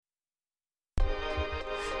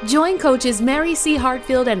Join coaches Mary C.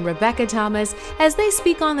 Hartfield and Rebecca Thomas as they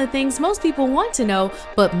speak on the things most people want to know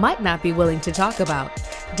but might not be willing to talk about.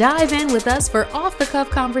 Dive in with us for off-the-cuff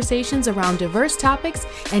conversations around diverse topics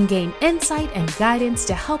and gain insight and guidance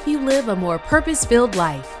to help you live a more purpose-filled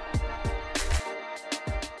life.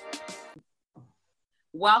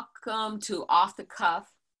 Welcome to Off the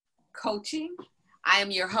Cuff Coaching. I am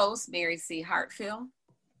your host, Mary C. Hartfield.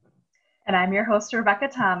 And I'm your host, Rebecca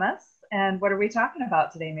Thomas. And what are we talking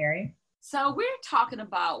about today, Mary? So we're talking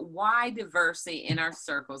about why diversity in our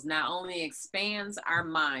circles not only expands our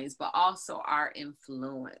minds, but also our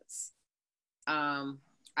influence. I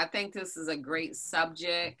think this is a great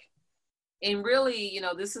subject. And really,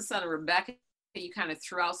 this is something, Rebecca, you kind of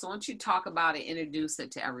threw out. So why don't you talk about it, introduce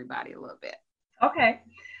it to everybody a little bit. Okay.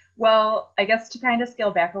 Well, I guess to kind of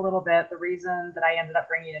scale back a little bit, the reason that I ended up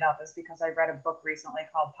bringing it up is because I read a book recently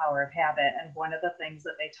called Power of Habit. And one of the things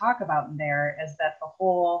that they talk about in there is that the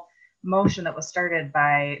whole motion that was started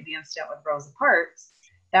by the incident with Rosa Parks,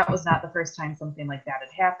 that was not the first time something like that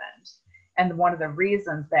had happened. And one of the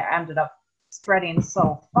reasons that ended up spreading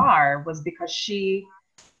so far was because she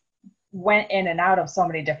went in and out of so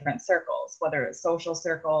many different circles, whether it's social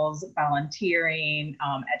circles, volunteering,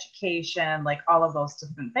 education, like all of those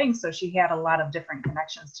different things. So she had a lot of different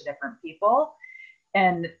connections to different people,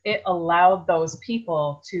 and it allowed those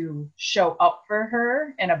people to show up for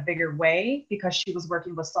her in a bigger way because she was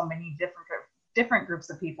working with so many different groups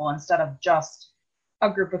of people instead of just a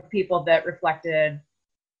group of people that reflected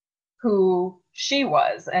who she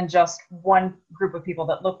was, and just one group of people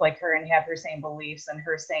that looked like her and had her same beliefs and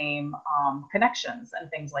her same connections and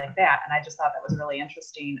things like that. And I just thought that was really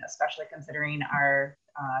interesting, especially considering our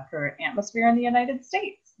current atmosphere in the United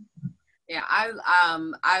States. Yeah, I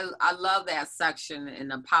love that section in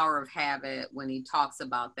The Power of Habit when he talks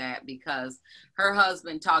about that, because her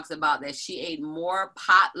husband talks about that she ate more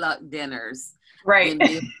potluck dinners right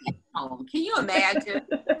than at home. Can you imagine?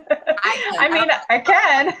 I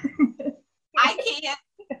can. I can't.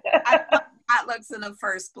 I love potlucks in the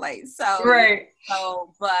first place. So, right.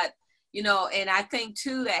 But, and I think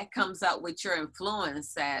too, that comes up with your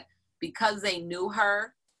influence, that because they knew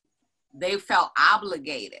her, they felt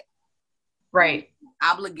obligated. Right.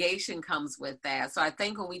 Obligation comes with that. So I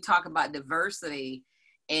think when we talk about diversity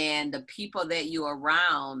and the people that you're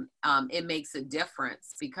around, it makes a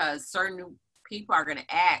difference, because certain people are going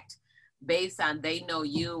to act based on they know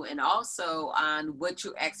you, and also on what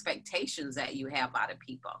your expectations that you have out of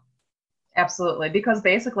people. Absolutely. Because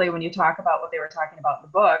basically when you talk about what they were talking about in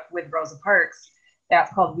the book with Rosa Parks,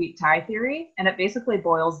 that's called weak tie theory. And it basically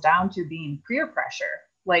boils down to being peer pressure.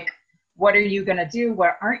 Like, what are you going to do?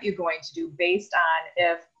 What aren't you going to do, based on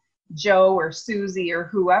if Joe or Susie or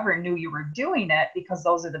whoever knew you were doing it, because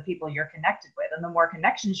those are the people you're connected with. And the more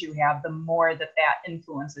connections you have, the more that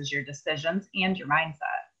influences your decisions and your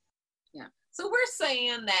mindset. Yeah. So we're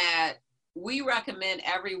saying that we recommend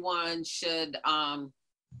everyone should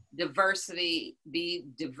be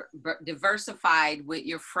diversified with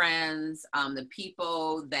your friends, the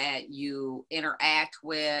people that you interact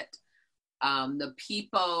with, the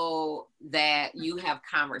people that you have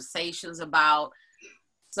conversations about.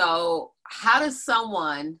 So how does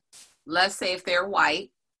someone, let's say if they're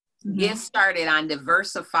white, get started on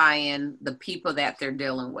diversifying the people that they're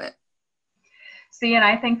dealing with? See, and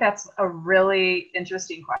I think that's a really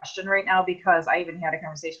interesting question right now, because I even had a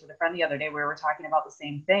conversation with a friend the other day where we were talking about the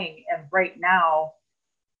same thing. And right now,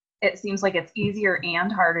 it seems like it's easier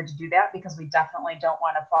and harder to do that, because we definitely don't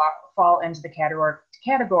want to fall into the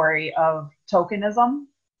category of tokenism,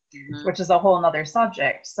 which is a whole nother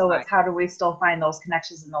subject. So It's how do we still find those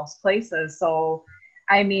connections in those places? So,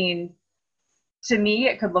 I mean, to me,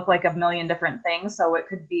 it could look like a million different things. So it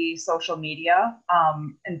could be social media,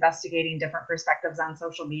 investigating different perspectives on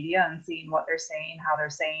social media and seeing what they're saying, how they're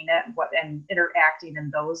saying it, and interacting in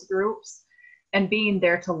those groups, and being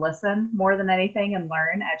there to listen more than anything and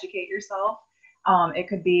learn, educate yourself. It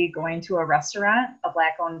could be going to a restaurant, a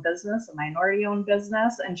Black-owned business, a minority-owned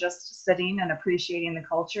business, and just sitting and appreciating the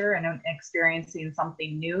culture and experiencing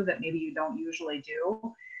something new that maybe you don't usually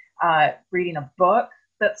do. Reading a book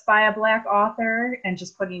that's by a Black author, and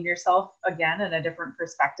just putting yourself again in a different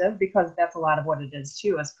perspective, because that's a lot of what it is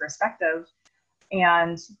too, is perspective.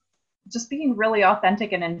 And just being really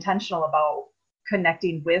authentic and intentional about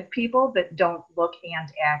connecting with people that don't look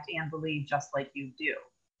and act and believe just like you do.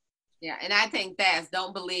 Yeah, and I think that's,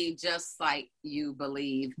 don't believe just like you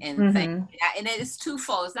believe, and think, and it's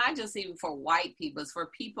twofold. It's not just even for white people, it's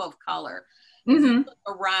for people of color. If you look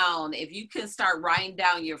around, if you can start writing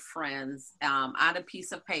down your friends on a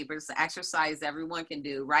piece of paper, it's an exercise everyone can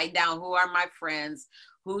do. Write down, who are my friends?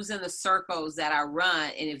 who's in the circles that I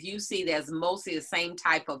run. And if you see there's mostly the same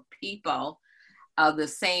type of people of the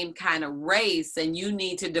same kind of race, then you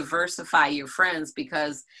need to diversify your friends,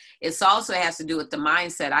 because it's also has to do with the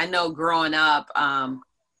mindset. I know growing up,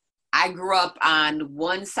 I grew up on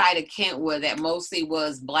one side of Kentwood that mostly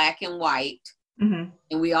was black and white. Mm-hmm.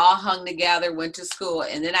 And we all hung together, went to school.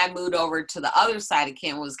 And then I moved over to the other side of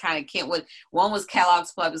Kentwood, was kind of Kentwood. One was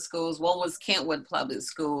Kellogg's Public Schools, one was Kentwood Public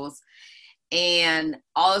Schools. And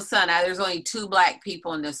all of a sudden, there's only 2 black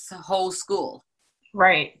people in this whole school.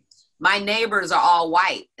 Right. My neighbors are all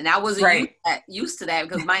white. And I wasn't used to that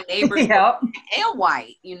because my neighbors were and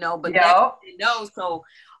white, you know, but that's so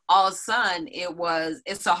all of a sudden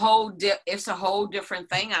it's a whole different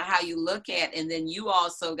thing on how you look at. And then you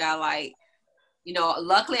also got like, you know,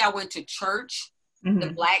 luckily I went to church,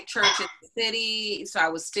 the black church in the city. So I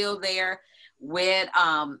was still there with,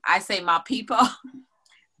 I say my people,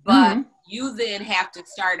 but you then have to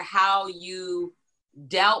start how you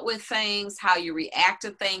dealt with things, how you react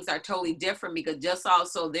to things are totally different, because just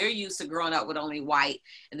also they're used to growing up with only white.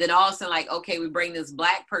 And then all of a sudden, like, okay, we bring this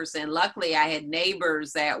black person. Luckily I had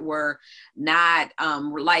neighbors that were not,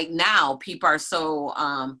 like now people are so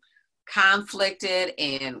conflicted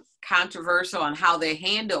and controversial on how they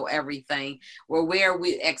handle everything, where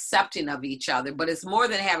we accepting of each other. But it's more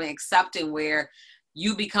than having accepting where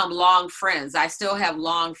you become long friends. I still have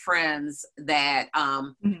long friends that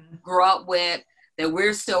grew up with, that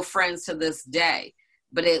we're still friends to this day.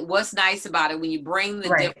 But what's nice about it, when you bring the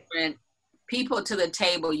different people to the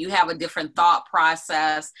table, you have a different thought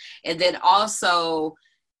process. And then also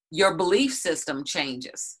your belief system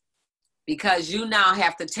changes, because you now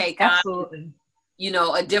have to take on, you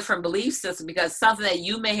know, a different belief system, because something that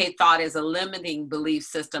you may have thought is a limiting belief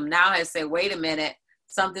system now has said, wait a minute,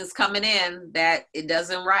 something's coming in that it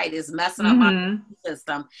doesn't right. It's messing up my belief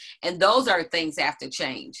system. And those are things that have to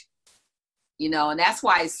change. You know, and that's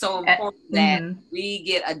why it's so important that we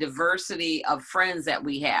get a diversity of friends that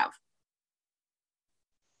we have.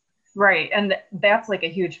 Right. And that's like a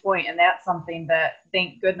huge point. And that's something that,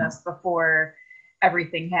 thank goodness, before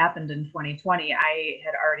everything happened in 2020, I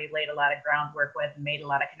had already laid a lot of groundwork with and made a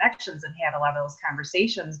lot of connections and had a lot of those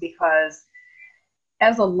conversations, because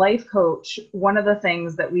as a life coach, one of the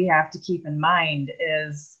things that we have to keep in mind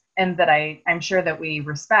is, and that I'm sure that we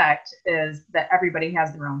respect, is that everybody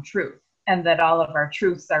has their own truth. And that all of our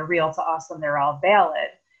truths are real to us and they're all valid.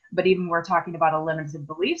 But even we're talking about a limited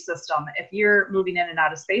belief system. If you're moving in and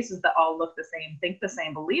out of spaces that all look the same, think the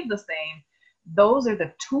same, believe the same, those are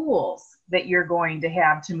the tools that you're going to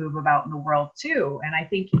have to move about in the world too. And I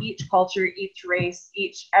think each culture, each race,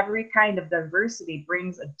 every kind of diversity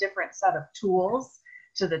brings a different set of tools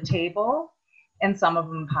to the table. And some of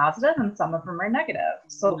them positive and some of them are negative.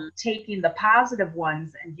 So taking the positive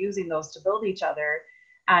ones and using those to build each other,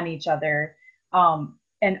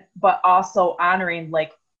 but also honoring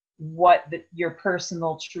like what your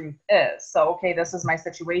personal truth is. So, okay, this is my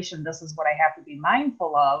situation. This is what I have to be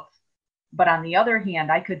mindful of. But on the other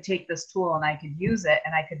hand, I could take this tool and I could use it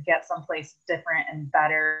and I could get someplace different and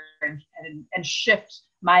better and shift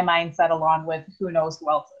my mindset along with who knows who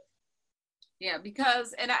else is. Yeah,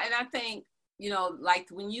 because, and I think, you know, like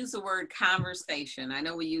when you use the word conversation, I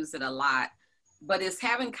know we use it a lot, but it's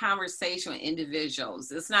having conversation with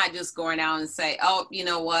individuals. It's not just going out and say, oh, you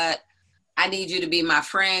know what? I need you to be my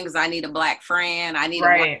friend because I need a black friend. I need a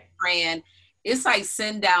white friend. It's like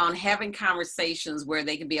sitting down, having conversations where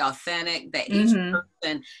they can be authentic, that each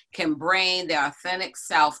person can bring their authentic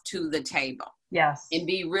self to the table. Yes. And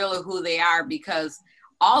be real of who they are, because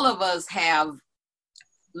all of us have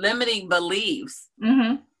limiting beliefs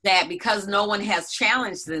that because no one has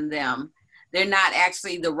challenged in them, they're not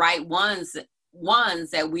actually the right ones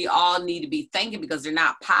that we all need to be thinking, because they're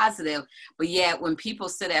not positive. But yet when people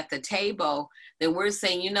sit at the table, then we're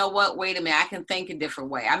saying, you know what, wait a minute, I can think a different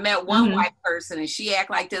way. I met one white person and she act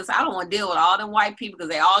like this. I don't want to deal with all them white people because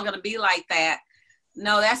they're all going to be like that.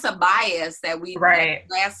 No, that's a bias that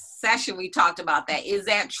last session we talked about that. Is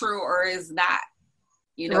that true or is not?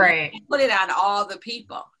 You know, you put it on all the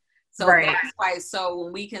people. So that's why, so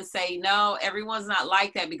when we can say, no, everyone's not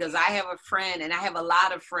like that, because I have a friend and I have a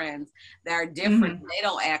lot of friends that are different. They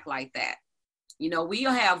don't act like that. You know, we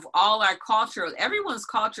have all our culture. Everyone's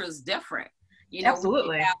culture is different. You know,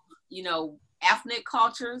 absolutely. We have, you know, ethnic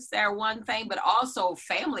cultures that are one thing, but also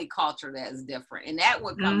family culture that is different. And that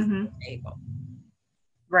what comes to the table.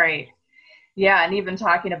 Right. Yeah. And even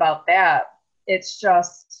talking about that, it's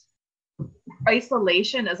just,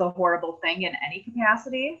 isolation is a horrible thing in any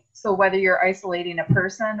capacity. So whether you're isolating a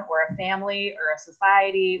person or a family or a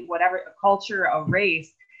society, whatever, a culture, a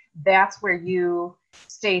race, that's where you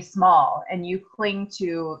stay small and you cling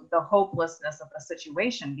to the hopelessness of the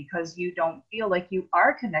situation because you don't feel like you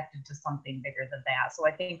are connected to something bigger than that. So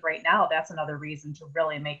I think right now that's another reason to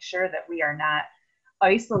really make sure that we are not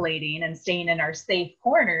isolating and staying in our safe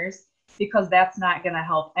corners, because that's not going to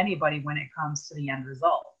help anybody when it comes to the end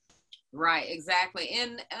result. Right, exactly.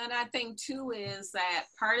 And I think too is that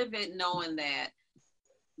part of it, knowing that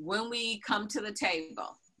when we come to the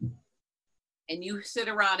table and you sit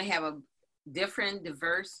around and have a different,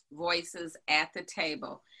 diverse voices at the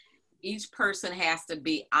table, each person has to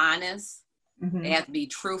be honest. They have to be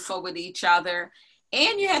truthful with each other,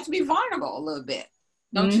 and you have to be vulnerable a little bit.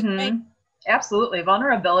 Don't you think? Absolutely.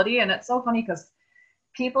 Vulnerability. And it's so funny because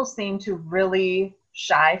people seem to really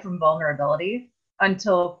shy from vulnerability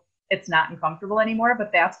until it's not uncomfortable anymore.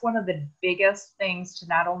 But that's one of the biggest things to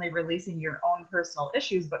not only releasing your own personal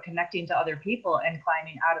issues, but connecting to other people and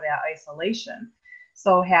climbing out of that isolation.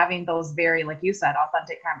 So having those very, like you said,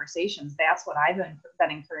 authentic conversations, that's what I've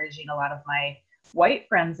been encouraging a lot of my white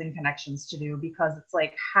friends and connections to do, because it's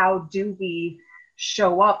like, how do we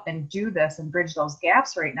show up and do this and bridge those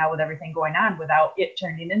gaps right now with everything going on without it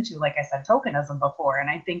turning into, like I said, tokenism before. And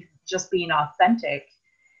I think just being authentic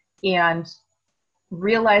and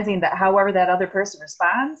realizing that however that other person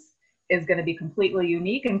responds is going to be completely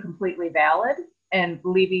unique and completely valid, and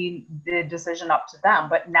leaving the decision up to them,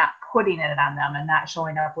 but not putting it on them and not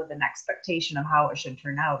showing up with an expectation of how it should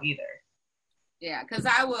turn out either. Yeah, because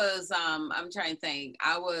I was, I'm trying to think,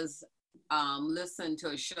 I was listening to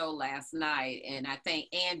a show last night, and I think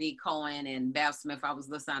Andy Cohen and Bev Smith, I was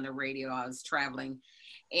listening on the radio, I was traveling,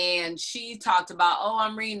 and she talked about,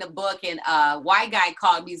 I'm reading a book, and a white guy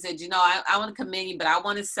called me, said, I want to commend you, but I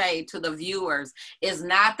want to say to the viewers, it's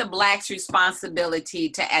not the Blacks' responsibility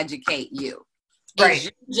to educate you. Right. It's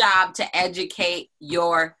your job to educate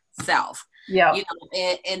yourself. Yeah.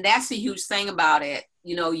 And that's the huge thing about it.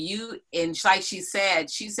 And like she said,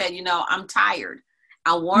 I'm tired.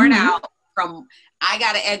 I'm worn out from, I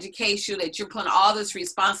got to educate you that you're putting all this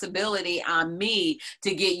responsibility on me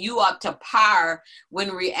to get you up to par,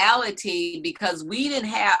 when reality, because I didn't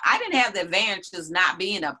have the advantages not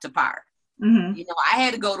being up to par. I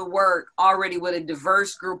had to go to work already with a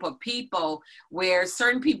diverse group of people, where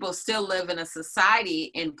certain people still live in a society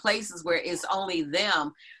in places where it's only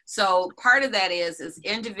them. So part of that is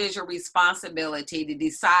individual responsibility to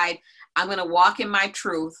decide, I'm going to walk in my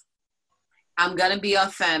truth. I'm going to be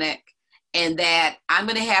authentic, and that I'm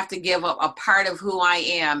going to have to give up a part of who I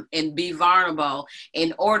am and be vulnerable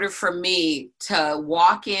in order for me to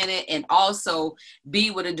walk in it and also be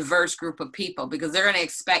with a diverse group of people, because they're going to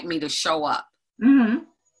expect me to show up.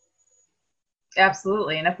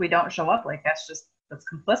 Absolutely. And if we don't show up, like, that's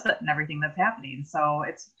complicit in everything that's happening. So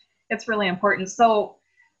it's really important. So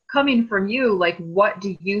coming from you, like, what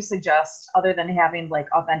do you suggest other than having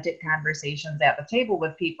like authentic conversations at the table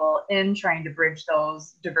with people in trying to bridge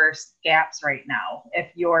those diverse gaps right now?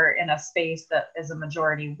 If you're in a space that is a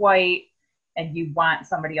majority white and you want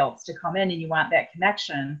somebody else to come in and you want that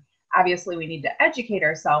connection, obviously we need to educate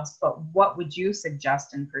ourselves, but what would you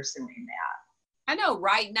suggest in pursuing that? I know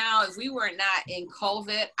right now, if we were not in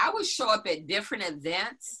COVID, I would show up at different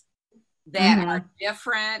events that are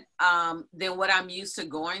different than what I'm used to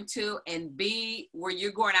going to, and be where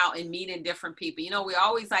you're going out and meeting different people. We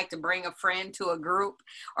always like to bring a friend to a group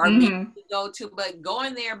or meet to go to, but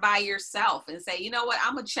going there by yourself and say, you know what,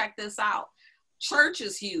 I'm going to check this out. Church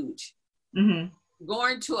is huge.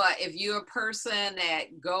 Going to if you're a person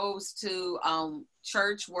that goes to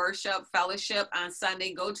church worship, fellowship on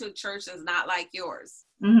Sunday, go to a church that's not like yours.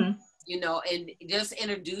 And just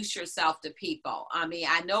introduce yourself to people. I mean,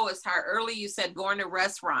 I know it's hard. Earlier you said going to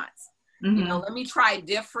restaurants. Let me try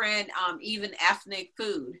different, even ethnic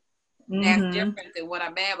food. That's different than what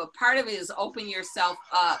I'm at. But part of it is open yourself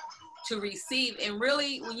up to receive. And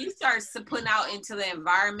really, when you start putting out into the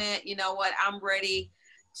environment, you know what, I'm ready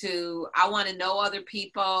I want to know other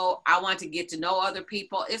people. I want to get to know other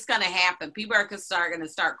people. It's going to happen. People are going to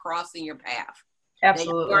start crossing your path.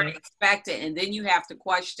 Absolutely. That you weren't expected. And then you have to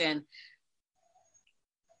question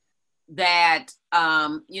that,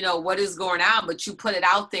 what is going on, but you put it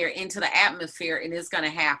out there into the atmosphere and it's going to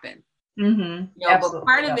happen. But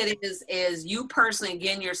part of it is you personally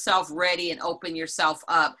getting yourself ready and open yourself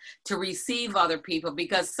up to receive other people,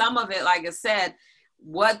 because some of it, like I said,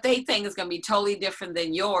 what they think is going to be totally different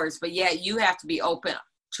than yours, but yet you have to be open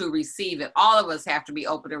to receive it. All of us have to be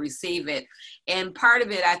open to receive it. And part of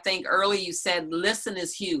it, I think earlier you said, listen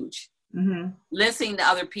is huge. Listening to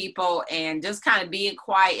other people and just kind of being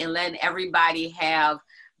quiet and letting everybody have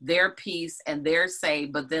their piece and their say,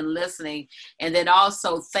 but then listening, and then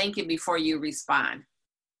also thinking before you respond.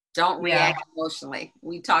 Don't react emotionally.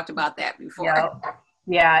 We talked about that before.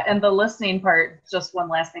 Yeah. And the listening part, just one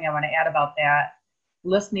last thing I want to add about that,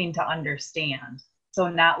 listening to understand. So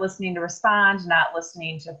not listening to respond, not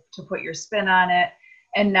listening to put your spin on it,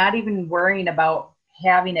 and not even worrying about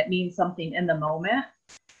having it mean something in the moment,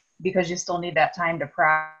 because you still need that time to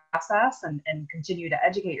process and continue to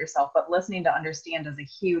educate yourself. But listening to understand is a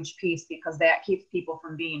huge piece, because that keeps people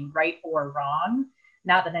from being right or wrong.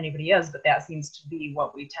 Not that anybody is, but that seems to be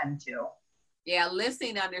what we tend to. Yeah,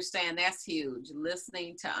 listening to understand, that's huge.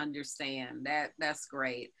 Listening to understand, that's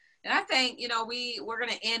great. And I think, we're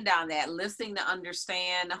going to end on that, listening to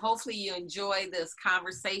understand. Hopefully you enjoy this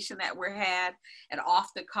conversation that we're had at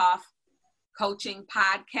Off the Cuff Coaching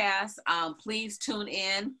Podcast. Please tune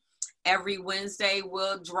in. Every Wednesday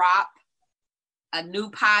we'll drop a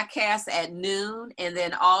new podcast at noon. And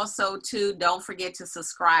then also too, don't forget to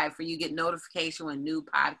subscribe for you get notification when new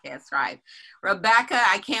podcasts arrive. Rebecca,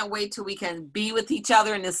 I can't wait till we can be with each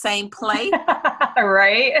other in the same place.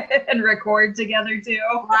 Right. And record together too.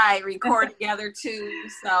 Right. Record together too.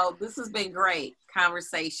 So this has been great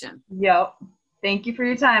conversation. Yep. Thank you for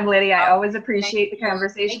your time, Lydia. I always appreciate the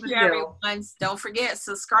conversation with you. Everyone. Don't forget,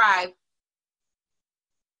 subscribe.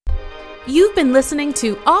 You've been listening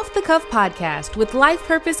to Off the Cuff Podcast with life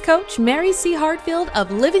purpose coach Mary C. Hartfield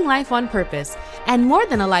of Living Life on Purpose, and more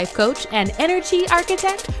than a life coach and energy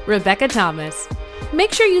architect, Rebecca Thomas.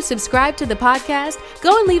 Make sure you subscribe to the podcast,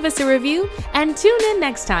 go and leave us a review, and tune in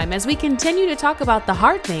next time as we continue to talk about the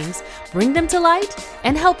hard things, bring them to light,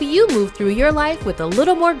 and help you move through your life with a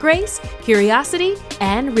little more grace, curiosity,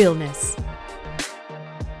 and realness.